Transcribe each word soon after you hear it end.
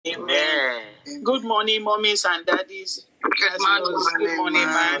Amen. Good morning, mommies and daddies. Good morning,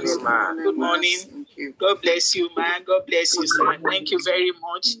 man. Good morning. God bless you, man. God bless you, sir. Thank you very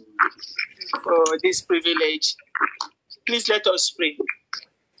much for this privilege. Please let us pray.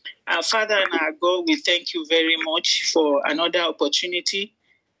 Our Father and our God, we thank you very much for another opportunity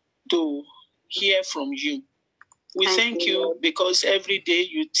to hear from you. We thank you because every day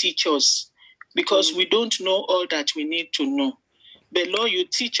you teach us, because we don't know all that we need to know. But Lord, you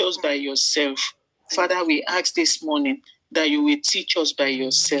teach us by yourself. Father, we ask this morning that you will teach us by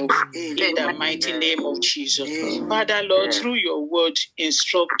yourself in the mighty name of Jesus. Father, Lord, through your word,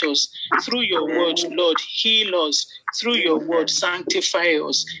 instruct us. Through your word, Lord, heal us. Through your word, sanctify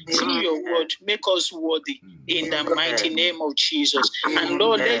us. Through your word, make us worthy in the mighty name of Jesus. And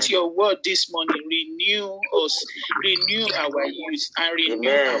Lord, let your word this morning renew us, renew our youth, and renew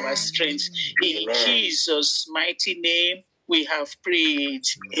our strength. In Jesus' mighty name, we have prayed.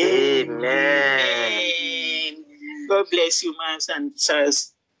 Amen. God bless you, mans and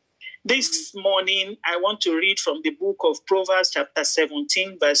sirs. This morning, I want to read from the book of Proverbs chapter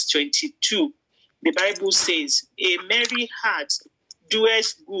 17, verse 22. The Bible says, a merry heart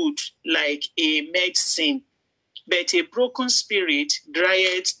doeth good like a medicine, but a broken spirit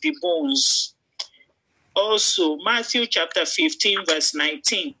drieth the bones. Also, Matthew chapter 15, verse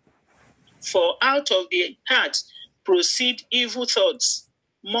 19. For out of the heart proceed evil thoughts,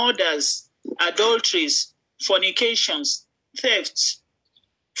 murders, adulteries, fornications, thefts,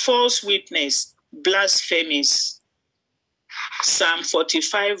 false witness, blasphemies. Psalm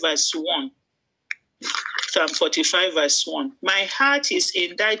 45 verse 1. Psalm 45 verse 1. My heart is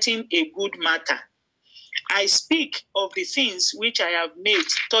inditing a good matter. I speak of the things which I have made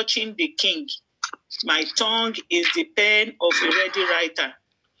touching the king. My tongue is the pen of a ready writer.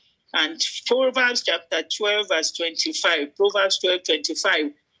 And Proverbs chapter 12 verse 25. Proverbs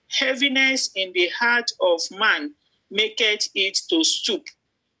 12:25. Heaviness in the heart of man maketh it to stoop,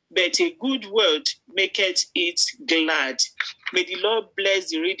 but a good word maketh it glad. May the Lord bless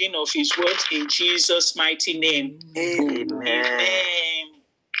the reading of his word in Jesus' mighty name. Amen.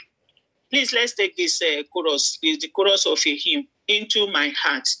 Please, let's take this chorus. It's the chorus of a hymn. Into my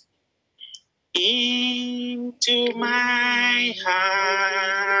heart. Into my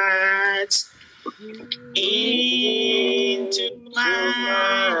heart. Into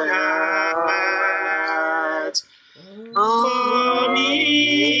my heart. Come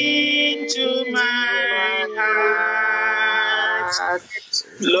into my heart,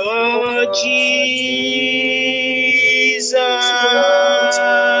 Lord Jesus.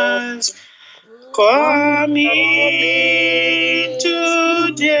 Come in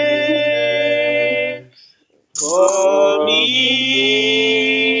today. Come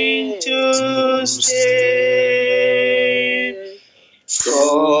in to stay.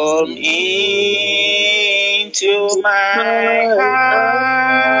 Come into my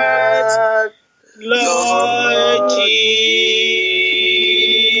heart, Lord Jesus.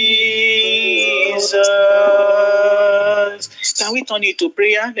 Can we turn it to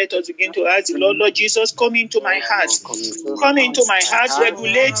prayer? Let us begin to ask the Lord, Lord Jesus, come into my heart. Come into my heart,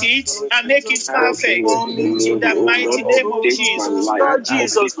 regulate it, and make it perfect. In the mighty name of Jesus. Lord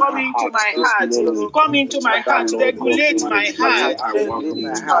Jesus, come into my heart. Come into my heart, regulate my heart.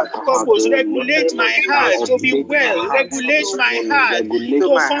 Purpose, regulate my heart to be well. Regulate my heart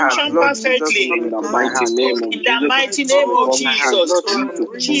to function perfectly. In the mighty name of Jesus.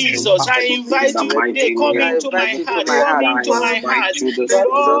 Jesus, I invite you today. Come into my heart. Come into my heart.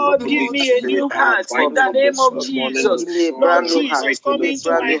 Lord, give me a new heart in the name of Jesus. Lord Jesus, come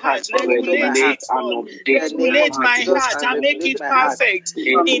into my heart. Regulate it, Lord. Regulate my heart and make it perfect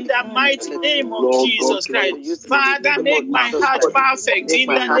in the mighty name of Jesus Christ. Father, make my heart perfect in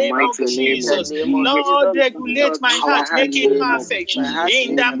the name of Jesus. Lord, regulate my heart, make it perfect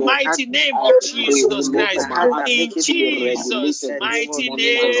in the mighty name of Jesus Christ. In Jesus' mighty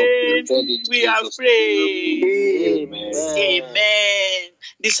name, we are praying. Amen.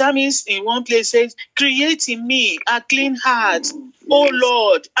 The psalmist in one place says, create in me a clean heart, O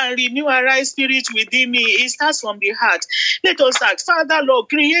Lord, and renew a right spirit within me. It starts from the heart. Let us ask, Father, Lord,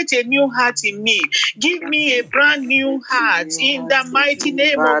 create a new heart in me. Give me a brand new heart in the mighty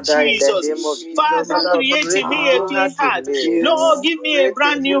name of Jesus. Father, create in me a clean heart. Lord, give me a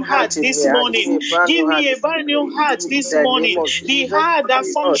brand new heart this morning. Give me a brand new heart this morning. The heart that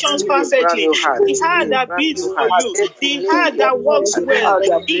functions perfectly. The heart that beats for you. The heart that works well.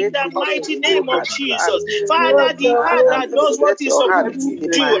 In the mighty name of Jesus. Father, the heart that does what is supposed to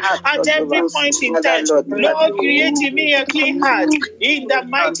do at every point in time. Lord, create in me a clean heart in the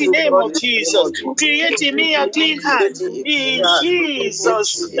mighty name of Jesus. Create in me a clean heart in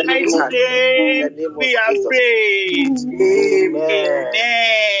Jesus' mighty name. We have prayed. Amen.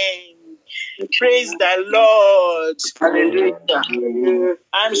 Praise the Lord. Hallelujah.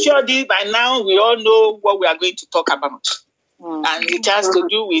 I'm sure by now we all know what we are going to talk about. And it has to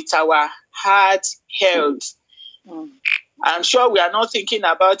do with our heart health. I'm sure we are not thinking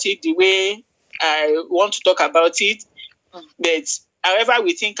about it the way I want to talk about it. But however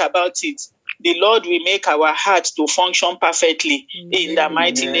we think about it, the Lord will make our heart to function perfectly in the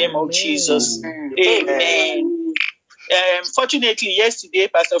mighty name of Jesus. Amen. Fortunately, yesterday,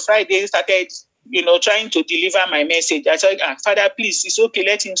 Pastor Friday started, trying to deliver my message. I said, Father, please, it's okay.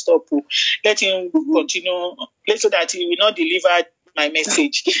 Let him stop. Let him continue, so that he will not deliver my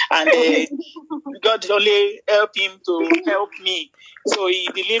message. And God only helped him to help me. So he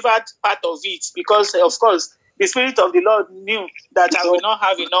delivered part of it because, of course, the Spirit of the Lord knew that I will not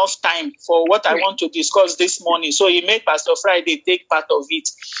have enough time for what I want to discuss this morning. So he made Pastor Friday take part of it.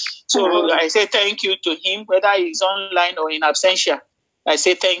 So I say thank you to him, whether he's online or in absentia. I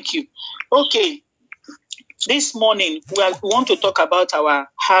say thank you. Okay. This morning, we want to talk about our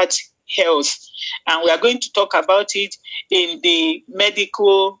heart health. And we are going to talk about it in the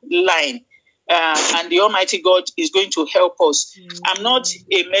medical line. And the Almighty God is going to help us. I'm not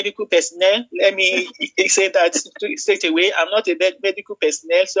a medical personnel. Let me say that straight away. I'm not a medical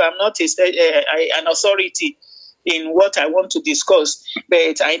personnel, so I'm not an authority in what I want to discuss.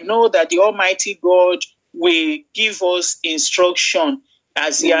 But I know that the Almighty God will give us instruction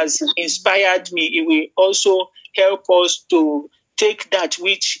as He has inspired me. He will also help us to take that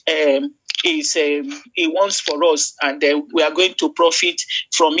which He wants for us, and we are going to profit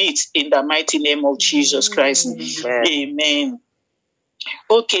from it in the mighty name of Jesus Christ. Amen.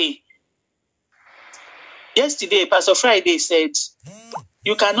 Okay. Yesterday, Pastor Friday said,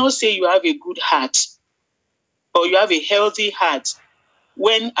 you cannot say you have a good heart or you have a healthy heart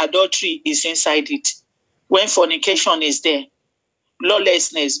when adultery is inside it, when fornication is there,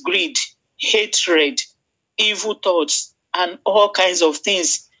 lawlessness, greed, hatred, evil thoughts, and all kinds of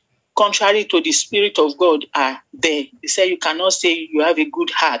things contrary to the Spirit of God are there. He said you cannot say you have a good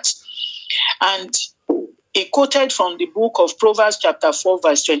heart. And he quoted from the book of Proverbs chapter 4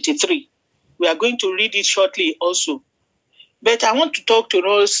 verse 23. We are going to read it shortly also. But I want to talk to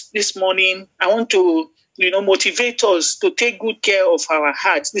us this morning. I want to motivate us to take good care of our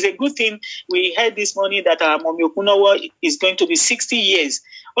hearts. It's a good thing we heard this morning that our Mommy Okunowo is going to be 60 years.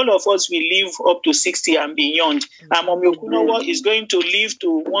 All of us will live up to 60 and beyond. Our Mommy Okunowo is going to live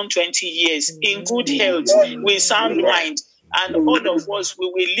to 120 years in good health, with sound mind. And all of us, we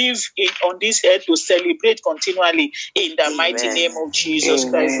will live on this earth to celebrate continually in the mighty name of Jesus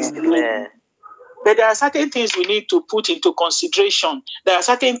Christ. Amen. But there are certain things we need to put into consideration. There are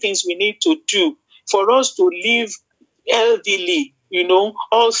certain things we need to do for us to live healthily,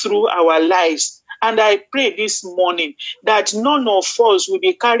 all through our lives. And I pray this morning that none of us will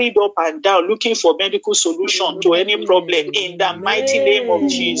be carried up and down looking for medical solution to any problem in the mighty name of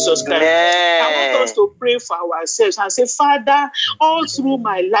Jesus Christ. I want us to pray for ourselves and say, Father, all through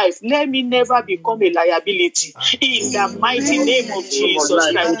my life, let me never become a liability in the mighty name of Jesus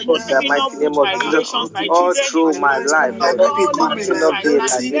Christ. Let me not put my relations, my all children through my life, let me become a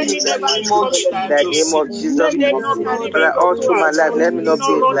liability. let me never In become a the name of Jesus, let them not carry me all through my life, let me not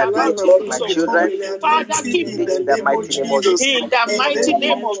be a liability to my children. Father, keep in the mighty name of Jesus. in the mighty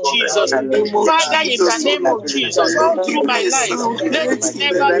name of Jesus. Father, in the name of Jesus, all through my life, let me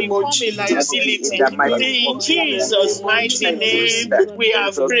never become a liability. In Jesus' mighty name, we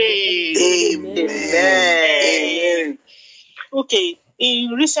have prayed. Amen. Okay,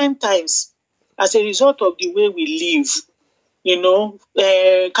 in recent times, as a result of the way we live,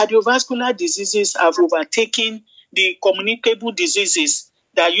 cardiovascular diseases have overtaken the communicable diseases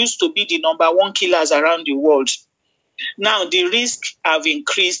that used to be the number one killers around the world. Now, the risks have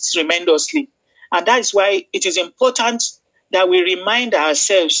increased tremendously. And that is why it is important that we remind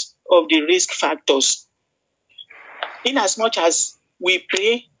ourselves of the risk factors. In as much as we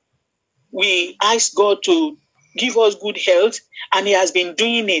pray, we ask God to give us good health, and He has been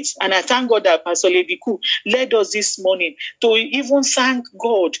doing it. And I thank God that Pastor Leviku led us this morning to even thank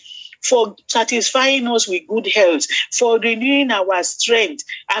God for satisfying us with good health, for renewing our strength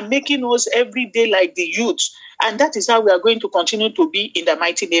and making us every day like the youth. And that is how we are going to continue to be in the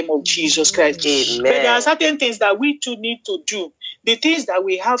mighty name of Jesus Christ. Amen. But there are certain things that we too need to do. The things that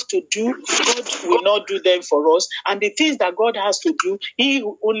we have to do, God will not do them for us. And the things that God has to do, He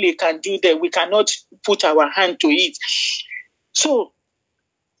only can do them. We cannot put our hand to it. So,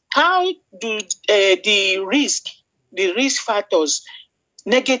 how do the risk factors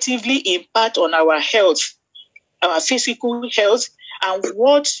negatively impact on our health, our physical health, and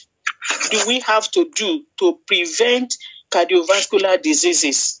what do we have to do to prevent cardiovascular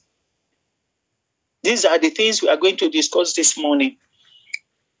diseases? These are the things we are going to discuss this morning.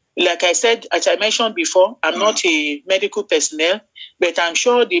 Like I said, as I mentioned before, I'm not a medical personnel, but I'm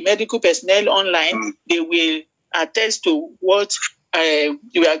sure the medical personnel online, they will attest to what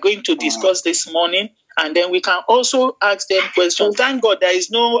we are going to discuss this morning, and then we can also ask them questions. Thank God there is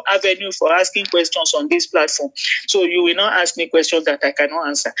no avenue for asking questions on this platform, so you will not ask me questions that I cannot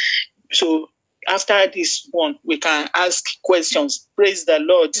answer. So after this one, we can ask questions. Praise the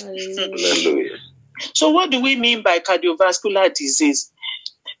Lord. So what do we mean by cardiovascular disease?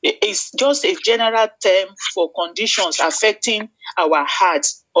 It's just a general term for conditions affecting our heart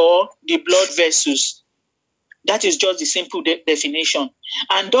or the blood vessels. That is just the simple definition.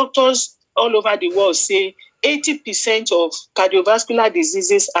 And doctors all over the world say 80% of cardiovascular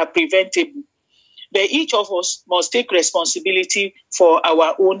diseases are preventable. But each of us must take responsibility for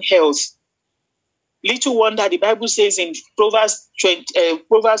our own health. Little wonder the Bible says in Proverbs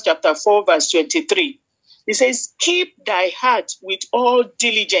chapter 4, verse 23, it says, keep thy heart with all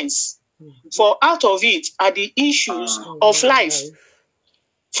diligence, for out of it are the issues of life.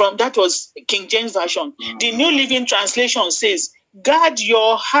 From that was King James Version. The New Living Translation says, guard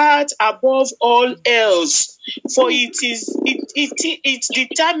your heart above all else, for it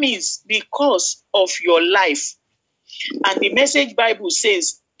determines the course of your life. And the Message Bible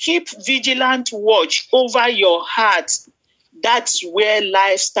says, keep vigilant watch over your heart. That's where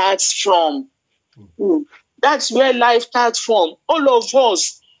life starts from. That's where life starts from. All of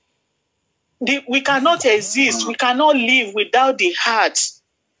us, we cannot exist, we cannot live without the heart.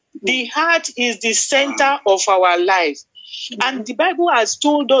 The heart is the center of our life. And the Bible has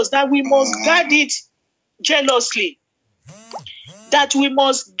told us that we must guard it jealously. That we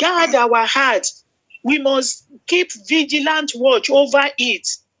must guard our heart. We must keep vigilant watch over it.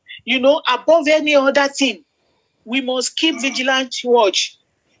 Above any other thing, we must keep vigilant watch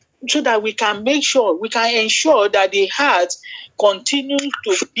so that we can ensure that the heart continues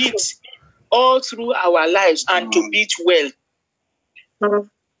to beat all through our lives and to beat well.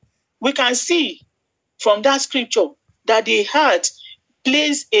 We can see from that scripture that the heart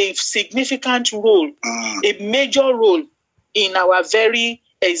plays a significant role, a major role in our very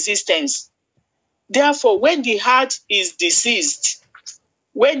existence. Therefore, when the heart is diseased,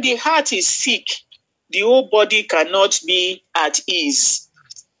 when the heart is sick, the whole body cannot be at ease.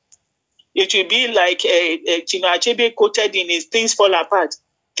 It will be like Chinua Achebe quoted in his Things Fall Apart.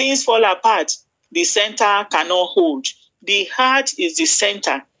 Things fall apart, the center cannot hold. The heart is the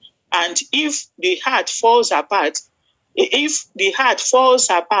center. And if the heart falls apart,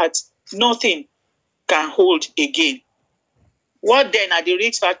 nothing can hold again. What then are the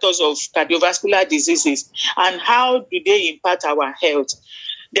risk factors of cardiovascular diseases, and how do they impact our health?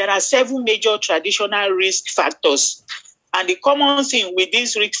 There are 7 major traditional risk factors. And the common thing with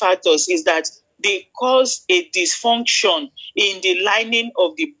these risk factors is that they cause a dysfunction in the lining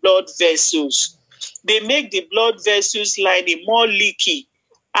of the blood vessels. They make the blood vessels lining more leaky,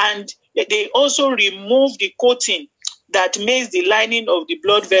 and they also remove the coating that makes the lining of the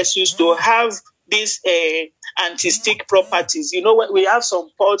blood vessels to have these anti-stick properties. We have some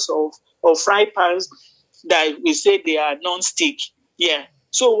pots of fry pans that we say they are non-stick. Yeah.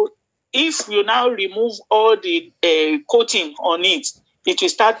 So if you now remove all the coating on it, it will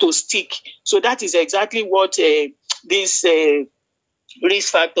start to stick. So that is exactly what this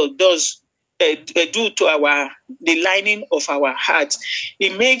risk factor does do to the lining of our heart.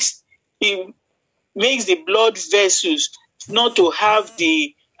 It makes the blood vessels not to have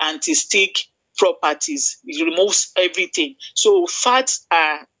the anti-stick properties. It removes everything. So fats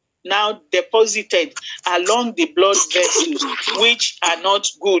are now deposited along the blood vessels, which are not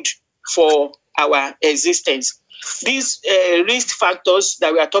good for our existence. These risk factors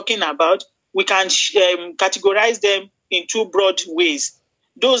that we are talking about, we can categorize them in 2 broad ways.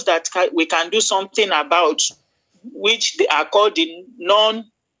 Those that we can do something about, which they are called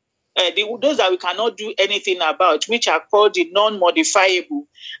those that we cannot do anything about, which are called the non-modifiable,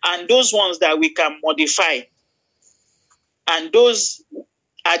 and those ones that we can modify. And those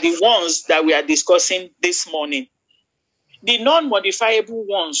are the ones that we are discussing this morning. The non-modifiable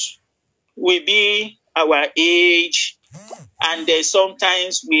ones will be our age, and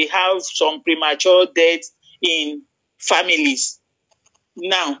sometimes we have some premature death in families.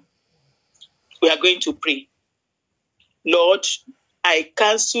 Now, we are going to pray. Lord, I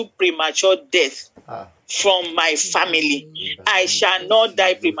cancel premature death from my family. I shall not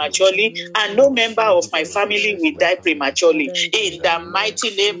die prematurely, and no member of my family will die prematurely. In the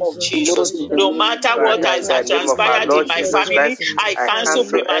mighty name of Jesus, no matter what has transpired in my family, I cancel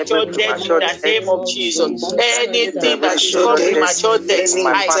premature death in the name of Jesus. Anything that is called premature death,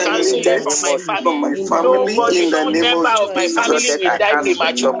 I cancel it from my family. Nobody, no member of my family will die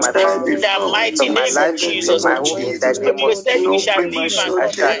prematurely. In the mighty name of Jesus. We said we shall live and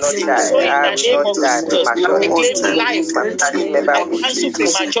not die. So in the name of Jesus, I claim life. I cancel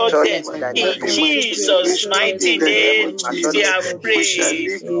premature death. In Jesus' mighty name, we have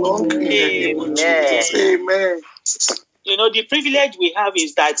prayed. Amen. You know, the privilege we have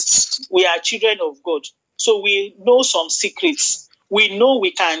is that we are children of God. So we know some secrets. We know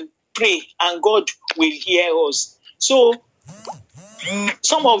we can pray and God will hear us. So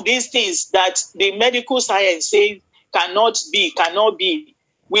some of these things that the medical science says cannot be,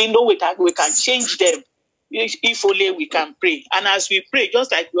 we know we can change them if only we can pray. And as we pray,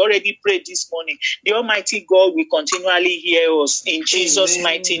 just like we already prayed this morning, the Almighty God will continually hear us in Jesus'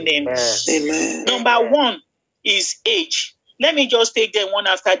 mighty name. Amen. Number one is age. Let me just take them one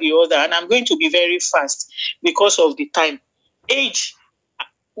after the other, and I'm going to be very fast because of the time. Age,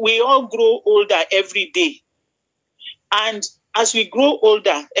 we all grow older every day. And as we grow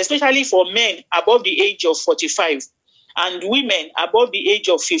older, especially for men above the age of 45 and women above the age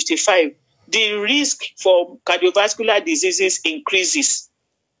of 55, the risk for cardiovascular diseases increases.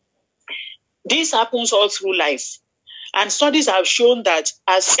 This happens all through life. And studies have shown that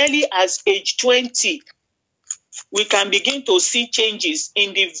as early as age 20, we can begin to see changes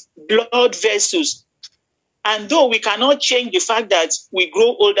in the blood vessels. And though we cannot change the fact that we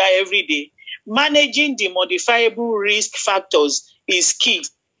grow older every day, managing the modifiable risk factors is key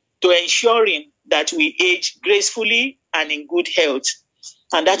to ensuring that we age gracefully and in good health.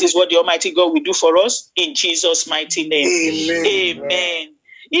 And that is what the Almighty God will do for us in Jesus' mighty name. Amen. Amen.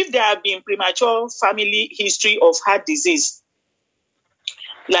 If there have been premature family history of heart disease,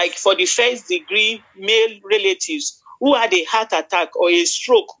 like for the first degree male relatives who had a heart attack or a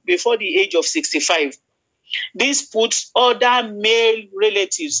stroke before the age of 65, this puts other male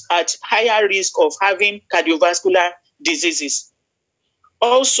relatives at higher risk of having cardiovascular diseases.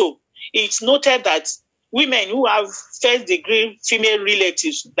 Also, it's noted that women who have first-degree female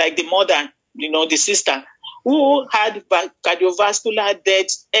relatives, like the mother, the sister, who had cardiovascular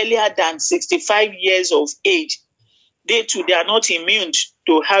death earlier than 65 years of age, they too, they are not immune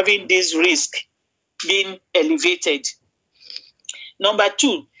to having this risk being elevated. Number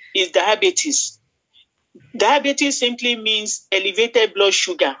two is diabetes. Diabetes simply means elevated blood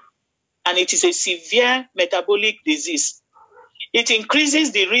sugar, and it is a severe metabolic disease. It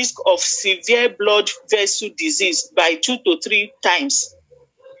increases the risk of severe blood vessel disease by 2 to 3 times,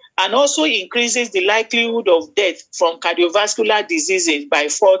 and also increases the likelihood of death from cardiovascular diseases by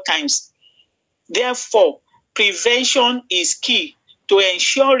 4 times. Therefore, prevention is key to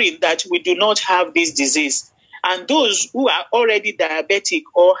ensuring that we do not have this disease. And those who are already diabetic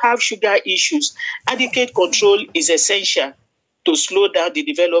or have sugar issues, adequate control is essential to slow down the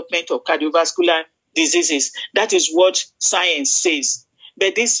development of cardiovascular diseases. That is what science says.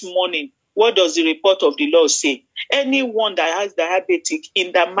 But this morning, what does the report of the Lord say? Anyone that has diabetic,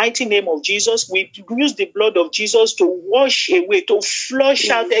 in the mighty name of Jesus, we use the blood of Jesus to wash away, to flush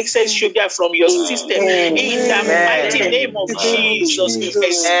out excess sugar from your system. In the mighty name of Jesus.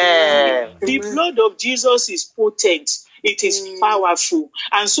 The blood of Jesus is potent. It is powerful.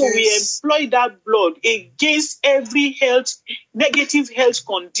 And so we employ that blood against every negative health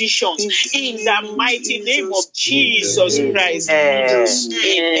conditions in the mighty name of Jesus Christ.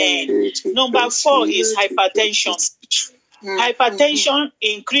 Amen. Number 4 is hypertension. Hypertension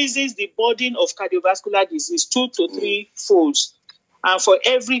increases the burden of cardiovascular disease 2 to 3 folds. And for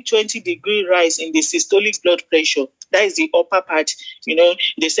every 20-degree rise in the systolic blood pressure, that is the upper part,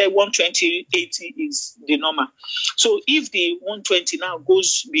 they say 120/80 is the normal. So if the 120 now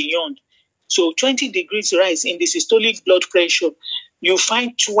goes beyond, so 20 degrees rise in the systolic blood pressure, you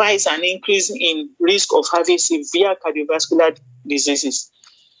find twice an increase in risk of having severe cardiovascular diseases.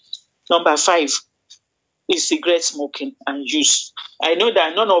 Number 5 is cigarette smoking and use. I know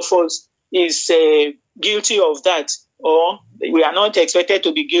that none of us is guilty of that, or we are not expected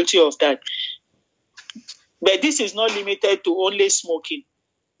to be guilty of that. But this is not limited to only smoking.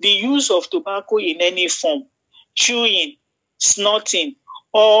 The use of tobacco in any form, chewing, snorting,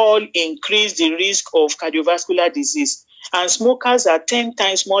 all increase the risk of cardiovascular disease. And smokers are 10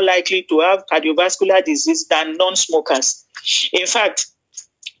 times more likely to have cardiovascular disease than non-smokers. In fact,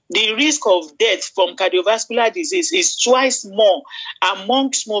 the risk of death from cardiovascular disease is twice more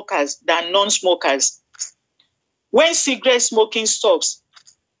among smokers than non-smokers. When cigarette smoking stops,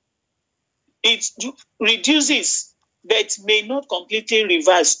 it reduces, but may not completely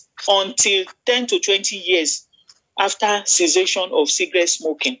reverse until 10 to 20 years after cessation of cigarette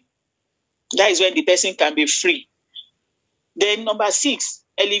smoking. That is when the person can be free. Then number 6,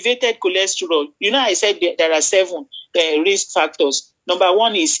 elevated cholesterol. You know, I said there are 7 risk factors. Number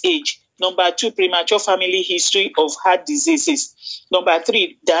 1 is age. Number 2, premature family history of heart diseases. Number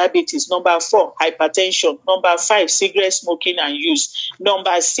 3, diabetes. Number 4, hypertension. Number 5, cigarette smoking and use.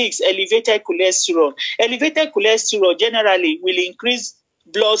 Number 6, elevated cholesterol. Elevated cholesterol generally will increase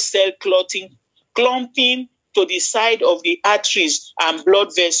blood cell clumping to the side of the arteries and blood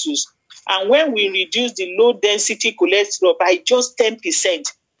vessels. And when we reduce the low-density cholesterol by just 10%,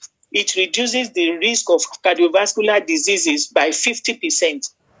 it reduces the risk of cardiovascular diseases by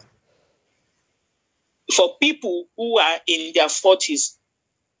 50%. For people who are in their 40s,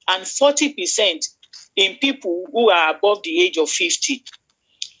 and 40% in people who are above the age of 50.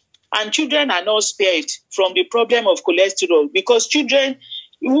 And children are not spared from the problem of cholesterol, because children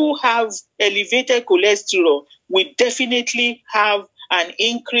who have elevated cholesterol will definitely have an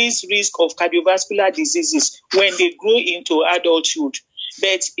increased risk of cardiovascular diseases when they grow into adulthood.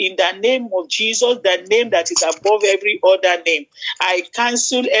 But in the name of Jesus, the name that is above every other name, I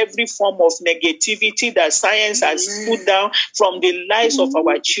cancel every form of negativity that science has put down from the lives of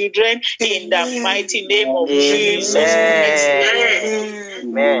our children in the mighty name of Jesus Christ.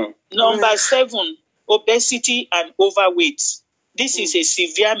 Amen. Number 7, obesity and overweight. This is a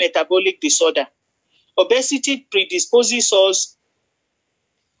severe metabolic disorder. Obesity predisposes us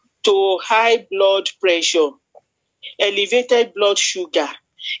to high blood pressure, elevated blood sugar,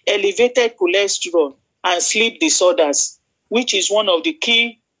 elevated cholesterol, and sleep disorders, which is one of the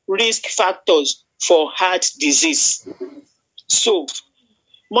key risk factors for heart disease. So,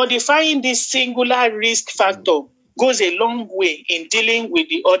 modifying this singular risk factor goes a long way in dealing with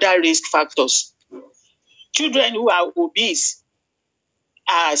the other risk factors. Children who are obese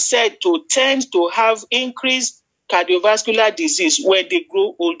are said to tend to have increased cardiovascular disease when they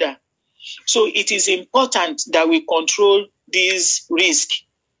grow older. So it is important that we control this risk.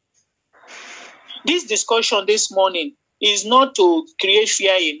 This discussion this morning is not to create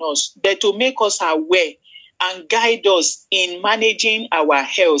fear in us, but to make us aware and guide us in managing our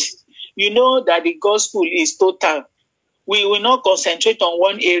health. You know that the gospel is total. We will not concentrate on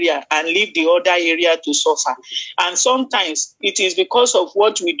one area and leave the other area to suffer. And sometimes it is because of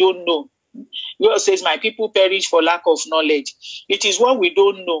what we don't know. God says, my people perish for lack of knowledge. It is what we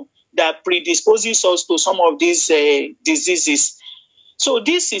don't know that predisposes us to some of these diseases. So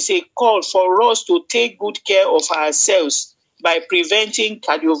this is a call for us to take good care of ourselves by preventing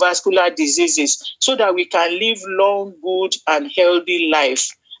cardiovascular diseases so that we can live long, good, and healthy life.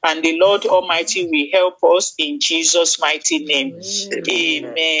 And the Lord Almighty will help us in Jesus' mighty name.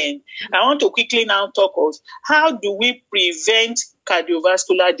 Amen. I want to quickly now talk of how do we prevent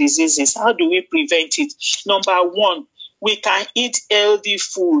cardiovascular diseases? How do we prevent it? Number 1, we can eat healthy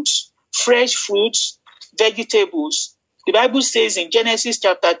foods, fresh fruits, vegetables. The Bible says in Genesis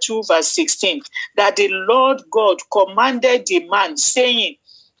chapter 2, verse 16, that the Lord God commanded the man, saying,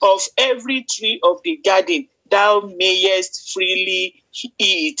 of every tree of the garden thou mayest freely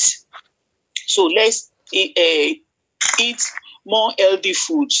eat. So let's eat more healthy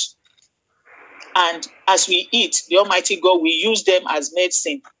foods. And as we eat, the Almighty God will use them as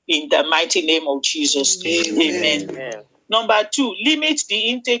medicine in the mighty name of Jesus. Amen. Amen. Number 2, limit the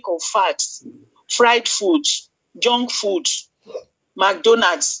intake of fats, fried foods, junk foods,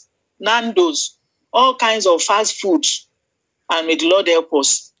 McDonald's, Nando's, all kinds of fast foods. And may the Lord help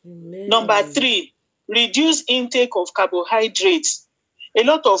us. Amen. Number 3, reduce intake of carbohydrates. A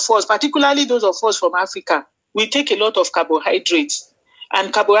lot of us, particularly those of us from Africa, we take a lot of carbohydrates.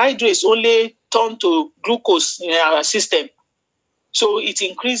 And carbohydrates only turn to glucose in our system. So it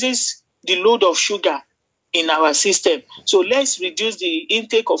increases the load of sugar in our system. So let's reduce the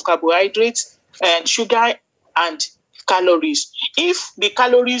intake of carbohydrates and sugar and calories. If the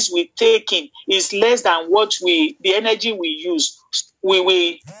calories we take in is less than the energy we use, we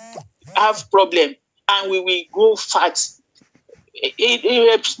will have problem and we will grow fat.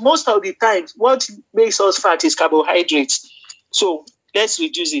 Most of the time, what makes us fat is carbohydrates. So let's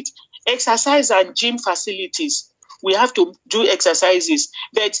reduce it. Exercise and gym facilities. We have to do exercises.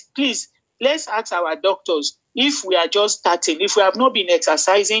 But please, let's ask our doctors if we are just starting. If we have not been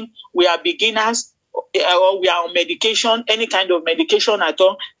exercising, we are beginners, or we are on medication, any kind of medication at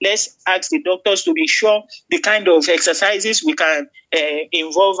all, let's ask the doctors to be sure the kind of exercises we can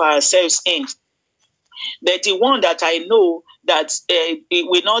involve ourselves in. But the one that I know that it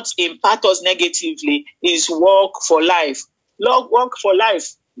will not impact us negatively is Walk for Life. Walk for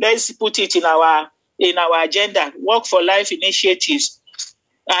Life. Let's put it in our agenda. Walk for Life initiatives.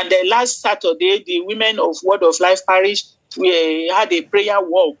 And last Saturday, the women of Word of Life Parish, we had a prayer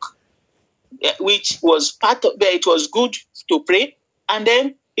walk, which was it was good to pray, and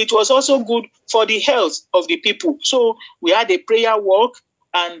then it was also good for the health of the people. So we had a prayer walk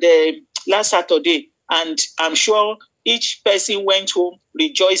and last Saturday, and I'm sure each person went home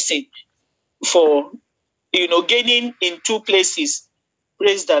rejoicing for gaining in 2 places.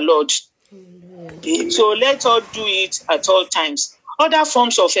 Praise the Lord. Amen. So let us do it at all times. Other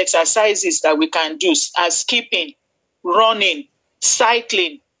forms of exercises that we can do are skipping, running,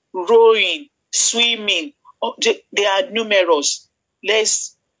 cycling, rowing, swimming. They are numerous.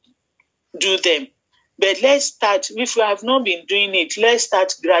 Let's do them. But let's start, if we have not been doing it, let's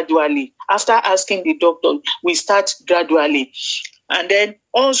start gradually. After asking the doctor, we start gradually. And then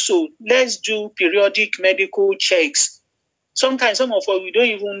also, let's do periodic medical checks. Sometimes some of us, we don't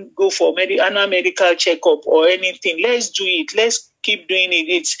even go for annual medical checkup or anything. Let's do it. Let's keep doing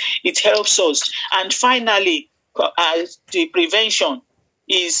it. It helps us. And finally, the prevention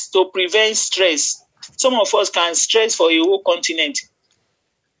is to prevent stress. Some of us can stress for a whole continent.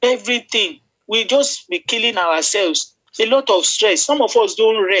 Everything. We just be killing ourselves. A lot of stress. Some of us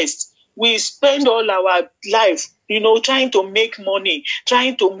don't rest. We spend all our life, trying to make money,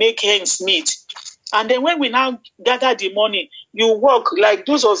 trying to make ends meet. And then when we now gather the money, you work like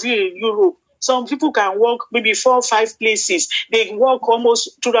those of you in Europe. Some people can work maybe 4 or 5 places. They work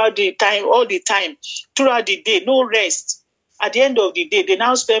almost throughout the time, all the time, throughout the day, no rest. At the end of the day, they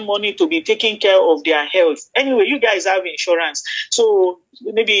now spend money to be taking care of their health. Anyway, you guys have insurance. So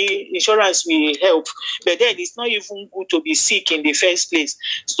maybe insurance will help. But then it's not even good to be sick in the first place.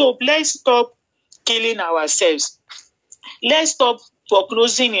 So let's stop killing ourselves. Let's stop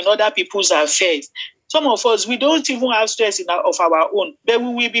foreclosing in other people's affairs. Some of us, we don't even have stress of our own, but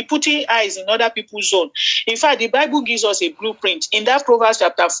we will be putting eyes in other people's own. In fact, the Bible gives us a blueprint. In that Proverbs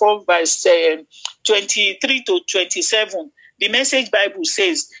chapter 4, verse 23 to 27, the Message Bible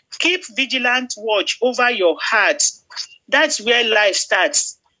says, keep vigilant watch over your heart. That's where life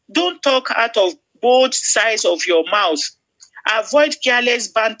starts. Don't talk out of both sides of your mouth. Avoid careless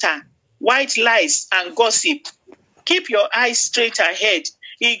banter, white lies, and gossip. Keep your eyes straight ahead.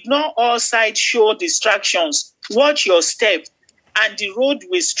 Ignore all sideshow distractions. Watch your step, and the road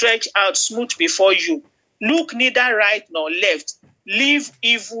will stretch out smooth before you. Look neither right nor left. Leave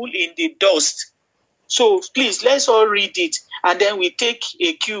evil in the dust. So please, let's all read it, and then we take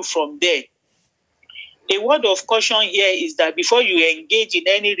a cue from there. A word of caution here is that before you engage in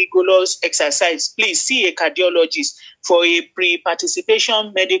any rigorous exercise, please see a cardiologist for a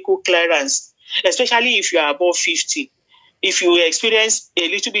pre-participation medical clearance, especially if you are above 50. If you experience a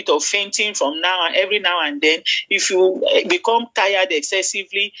little bit of fainting from every now and then, if you become tired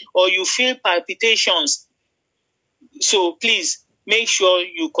excessively, or you feel palpitations, so please make sure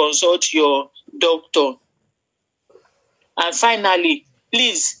you consult your doctor. And finally,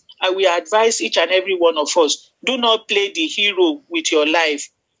 please, I will advise each and every one of us, do not play the hero with your life.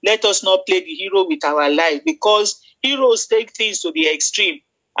 Let us not play the hero with our life, because heroes take things to the extreme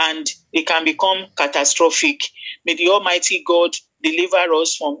and it can become catastrophic. May the Almighty God deliver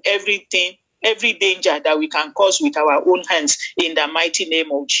us from everything, every danger that we can cause with our own hands, in the mighty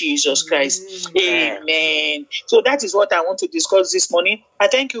name of Jesus Christ. Amen. So that is what I want to discuss this morning. I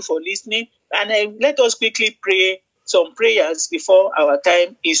thank you for listening, and let us quickly pray some prayers before our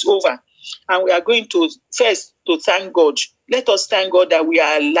time is over. And we are going to first to thank God. Let us thank God that we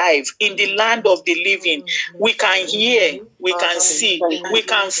are alive in the land of the living. We can hear, we can see, we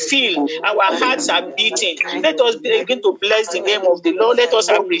can feel. Our hearts are beating. Let us begin to bless the name of the Lord. Let us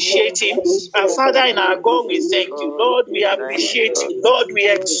appreciate Him. Our Father and our God, we thank you. Lord, we appreciate you. Lord, we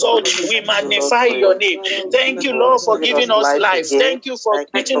exalt you. We magnify your name. Thank you, Lord, for giving us life. Thank you for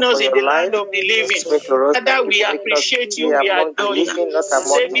putting us in the land of the living. Father, we appreciate you. We adore you.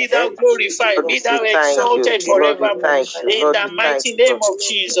 Say, be thou glorified, be thou exalted forevermore. In the mighty name of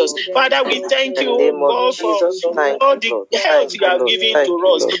Jesus. Father, we thank you, God, for all the health you have given to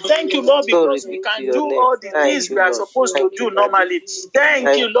us. Thank you, Lord, because we can do all the things we are supposed to do normally.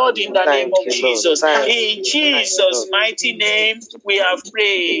 Thank you, Lord, in the name of Jesus. In Jesus' mighty name, we have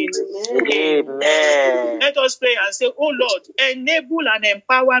prayed. Amen. Let us pray and say, oh Lord, enable and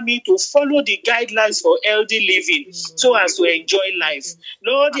empower me to follow the guidelines for healthy living so as to enjoy life.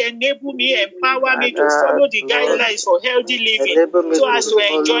 Lord, enable me, empower me to follow the guidelines for healthy healthy living, so as to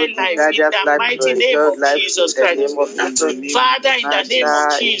enjoy life in the mighty name of Jesus Christ. Father, in the name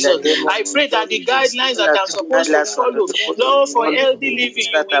of Jesus, I pray that the guidelines that I'm supposed to follow, Lord, for healthy living,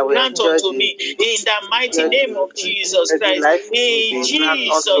 you will grant unto me in the mighty name of Jesus Christ. In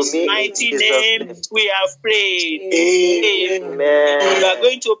Jesus' mighty name, we have prayed. Amen. We are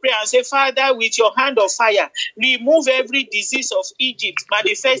going to pray and say, Father, with your hand of fire, remove every disease of Egypt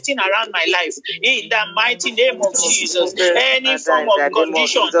manifesting around my life in the mighty name of Jesus. Any form of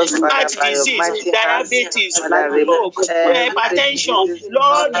condition, heart disease, diabetes, stroke, hypertension,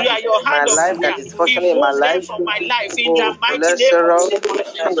 Lord, you are your hand of fire. Remove them from my life in the mighty name of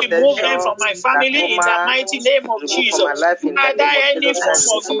Jesus. Remove them from my family in the mighty name of Jesus. Father, any form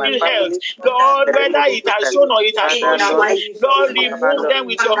of ill health, Lord, whether it has shown or it has not shown, Lord, remove them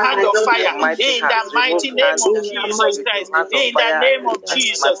with your hand of fire in the mighty name of Jesus Christ. In the name of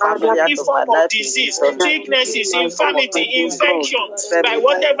Jesus, any form of disease, sicknesses, infirmity, infection, by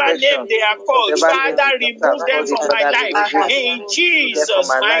whatever name they are called, Father, remove them from my life. In Jesus'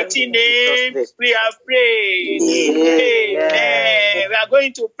 mighty name, we have prayed. Amen. We are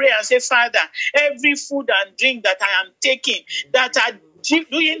going to pray and say, Father, every food and drink that I am taking that are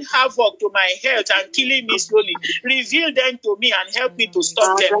doing havoc to my health and killing me slowly, reveal them to me and help me to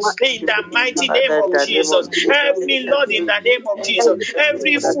stop them in the mighty name of Jesus. Help me, Lord, in the name of Jesus.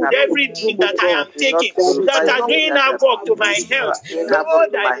 Every food, every drink that I am taking that are doing havoc to my health,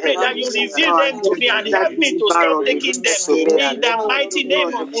 Lord, I pray that you reveal them to me and help me to stop taking them in the mighty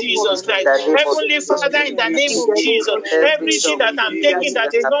name of Jesus Christ. Heavenly Father, in the name of Jesus, everything that I'm taking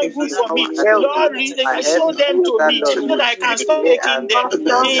that is not good for me, Lord, show them to me so that I can stop taking them.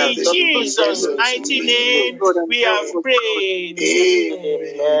 In Jesus' mighty name, we have prayed.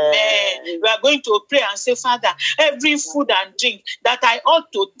 Amen. We are going to pray and say, Father, every food and drink that I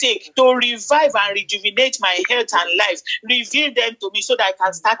ought to take to revive and rejuvenate my health and life, reveal them to me so that I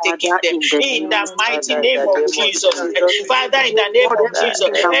can start taking them. In the mighty name of Jesus. Father, in the name of Jesus,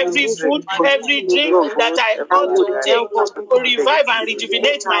 every food, every drink that I ought to take to revive and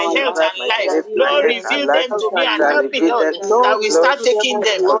rejuvenate my health and life, Lord, reveal them to me and help me, Lord, that we start taking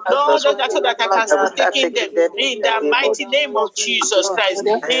them. Lord, so that I can start taking them in the mighty name of Jesus Christ.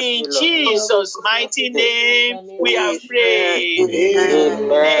 In Jesus' mighty name, we have prayed.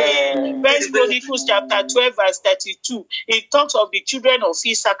 Amen. First Chronicles chapter 12, verse 32. It talks of the children of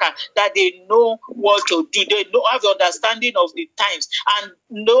Issachar that they know what to do. They know, have the understanding of the times and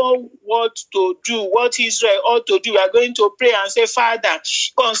know what to do, what Israel ought to do. We are going to pray and say, Father,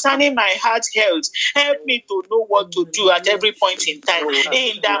 concerning my heart health, help me to know what to do at every point in time.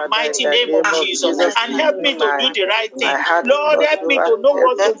 In the mighty name of Jesus. And help me to do the right thing. Lord, help me to know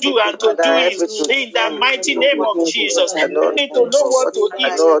what to do and to do it. In the mighty name of Jesus. Help me to know what to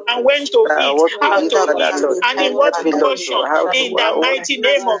eat and when to eat, how to eat, and in what proportion. In the mighty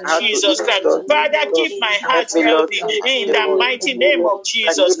name of Jesus Christ. Father, keep my heart healthy. In the mighty name of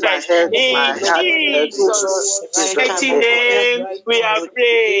Jesus Christ. In Jesus' mighty name, we are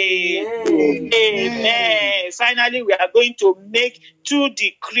praying. Amen. Finally, we are going to make 2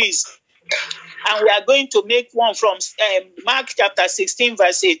 decrees. And we are going to make one from Mark chapter 16,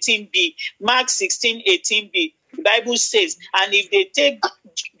 verse 18b. Mark 16, 18b. The Bible says, and if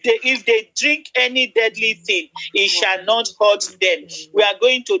they drink any deadly thing, it shall not hurt them. We are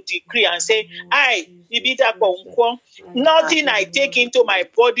going to decree and say, nothing I take into my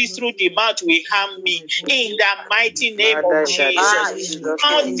body through the mouth will harm me. In the mighty name of Jesus.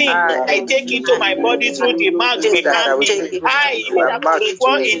 Nothing I take into my body through the mouth will harm me. In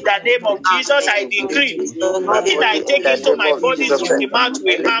the name of Jesus, I decree. Nothing I take into my body through the mouth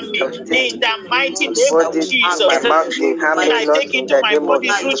will harm me. In the mighty name of Jesus. Nothing I take into my body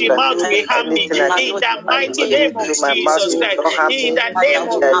through the mouth will harm me. In the mighty name of Jesus Christ. In the name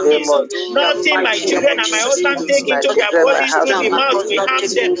of Jesus. Nothing my children and my husband take into their bodies through the mouth will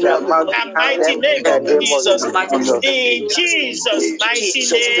harm them. The mighty name of Jesus. In Jesus' mighty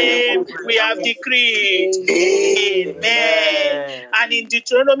name, we have decreed. Amen. And in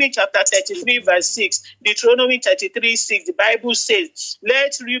Deuteronomy chapter 33, verse 6, Deuteronomy 33, 6, the Bible says,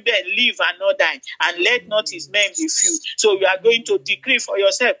 let Reuben live and not die, and let not his men be few. So you are going to decree for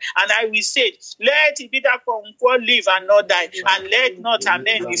yourself, and I will say, let Ibidakwa live and not die, and let not our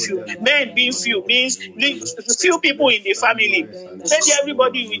men be few. Men being few means means few people in the family. Maybe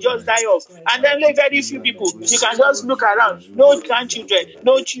everybody will just die off, and then like very few people. You can just look around. No grandchildren,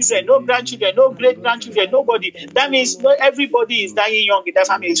 no children, no grandchildren, no great grandchildren, nobody. That means not everybody is dying young in the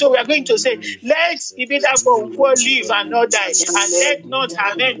family. So we are going to say, let Ibidakpo live and not die, and let not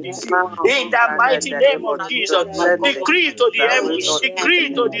amend the few. In the mighty name of Jesus, decree to the heavens,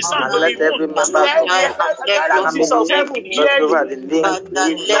 decree to the sun, to the moon, galaxies of heaven, hear you.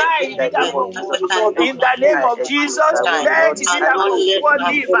 In the name of Jesus, let Ibidakpo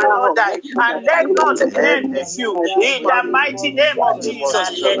live and not die, and let not amend the few. In the mighty name of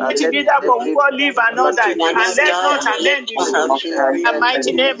Jesus, let Ibidakpo live and not die, and let not amend the few. In the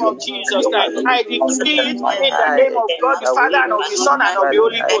mighty name of Jesus Christ, I decree it in the name of God the Father and of the Son and of the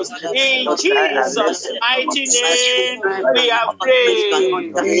Holy Ghost. In Jesus' mighty name, we have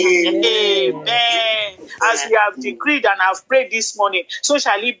prayed. Amen. As we have decreed and have prayed this morning, so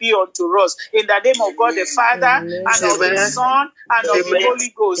shall it be unto us. In the name of God the Father and of the Son and of the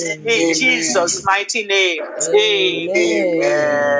Holy Ghost. In Jesus' mighty name. Amen.